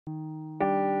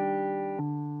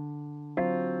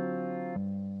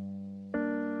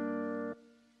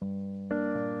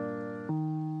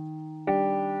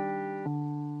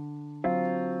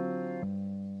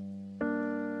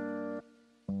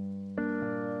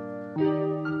Y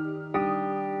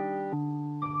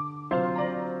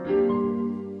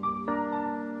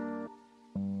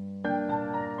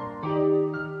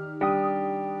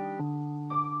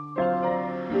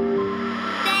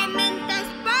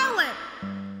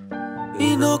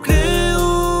no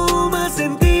creo más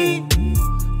en ti.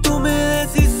 Tomé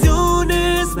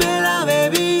decisiones, me la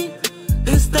bebí.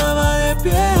 Estaba de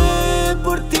pie,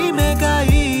 por ti me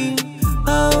caí.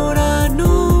 Ahora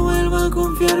no vuelvo a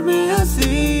confiarme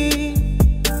así.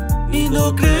 Y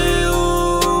no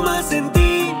creo más en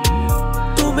ti.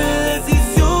 Tomé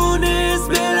decisiones,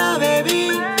 me la bebí.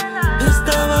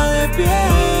 Estaba de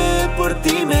pie, por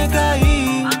ti me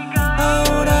caí.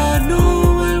 Ahora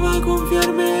no vuelvo a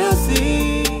confiarme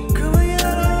así.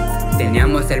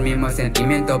 Teníamos el mismo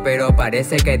sentimiento, pero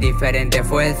parece que diferente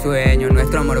fue el sueño.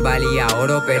 Nuestro amor valía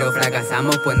oro, pero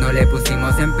fracasamos pues no le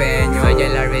pusimos empeño. Soy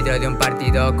el árbitro de un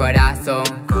partido, corazón.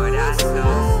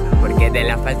 Porque de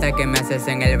la falta que me haces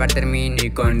en el bar termino y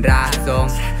con razón.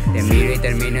 Te miro y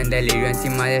termino en delirio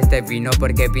encima de este vino,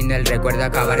 porque vino el recuerdo a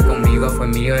acabar conmigo. Fue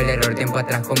mío el error tiempo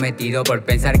atrás cometido por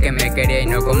pensar que me quería y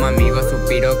no como amigo.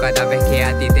 Suspiro cada vez que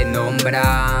a ti te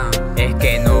nombra. Es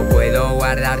que no puedo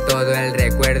guardar todo el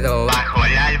recuerdo bajo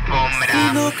la alfombra.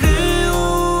 Y no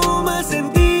creo más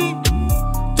en ti.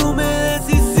 Tomé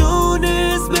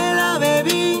decisiones, me la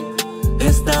bebí.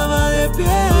 Estaba de pie,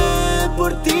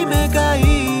 por ti me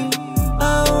caí.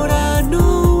 Ahora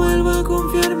no vuelvo a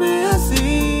confiarme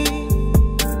así.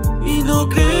 Y no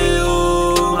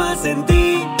creo más en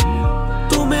ti.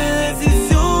 Tomé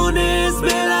decisiones,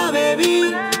 me la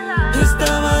bebí.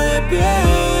 Estaba de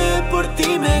pie, por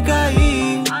ti me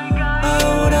caí.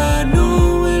 Ahora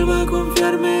no vuelvo a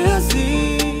confiarme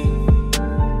así.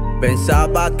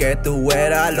 Pensaba que tú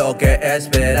eras lo que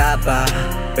esperaba,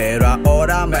 pero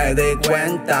ahora me di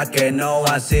cuenta que no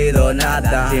ha sido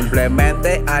nada.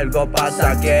 Simplemente algo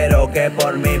pasajero que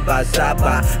por mí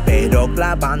pasaba, pero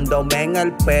clavándome en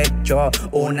el pecho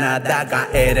una daga.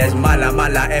 Eres mala,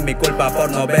 mala, es mi culpa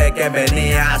por no ver que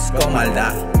venías con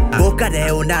maldad.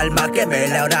 Buscaré un alma que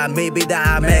me ahora mi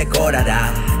vida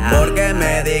mejorará, porque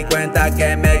me di cuenta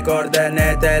que mejor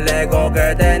tenerte lejos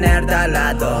que tenerte al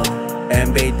lado.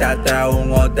 Invítate a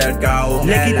un hotel que a un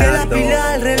Le quité la helado.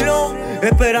 pila al reloj,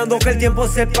 esperando que el tiempo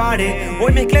se pare.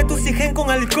 Hoy mezclé tu oxígeno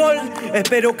con alcohol,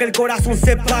 espero que el corazón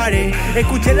se pare.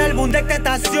 Escuché el álbum de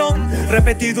Tentación,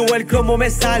 repetido el cromo me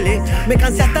sale. Me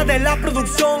cansé hasta de la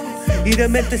producción y de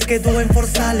mentes quedó en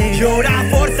forzales. Y ahora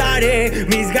forzaré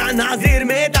mis ganas de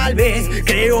irme tal vez.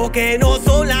 Creo que no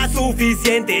son las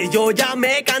suficientes, yo ya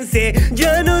me cansé.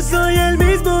 Ya no soy el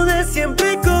mismo de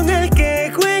siempre con el que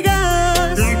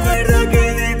juegas. Recuerda que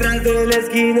detrás de la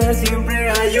esquina siempre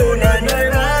hay una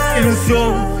nueva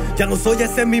ilusión. Ya no soy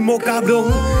ese mismo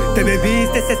cabrón. Te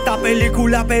bebiste esta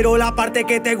película, pero la parte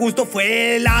que te gustó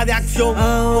fue la de acción.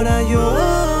 Ahora yo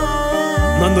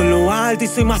no ando en lo alto y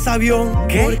soy más avión.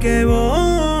 ¿Qué? Porque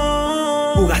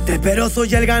vos jugaste pero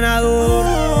soy el ganador.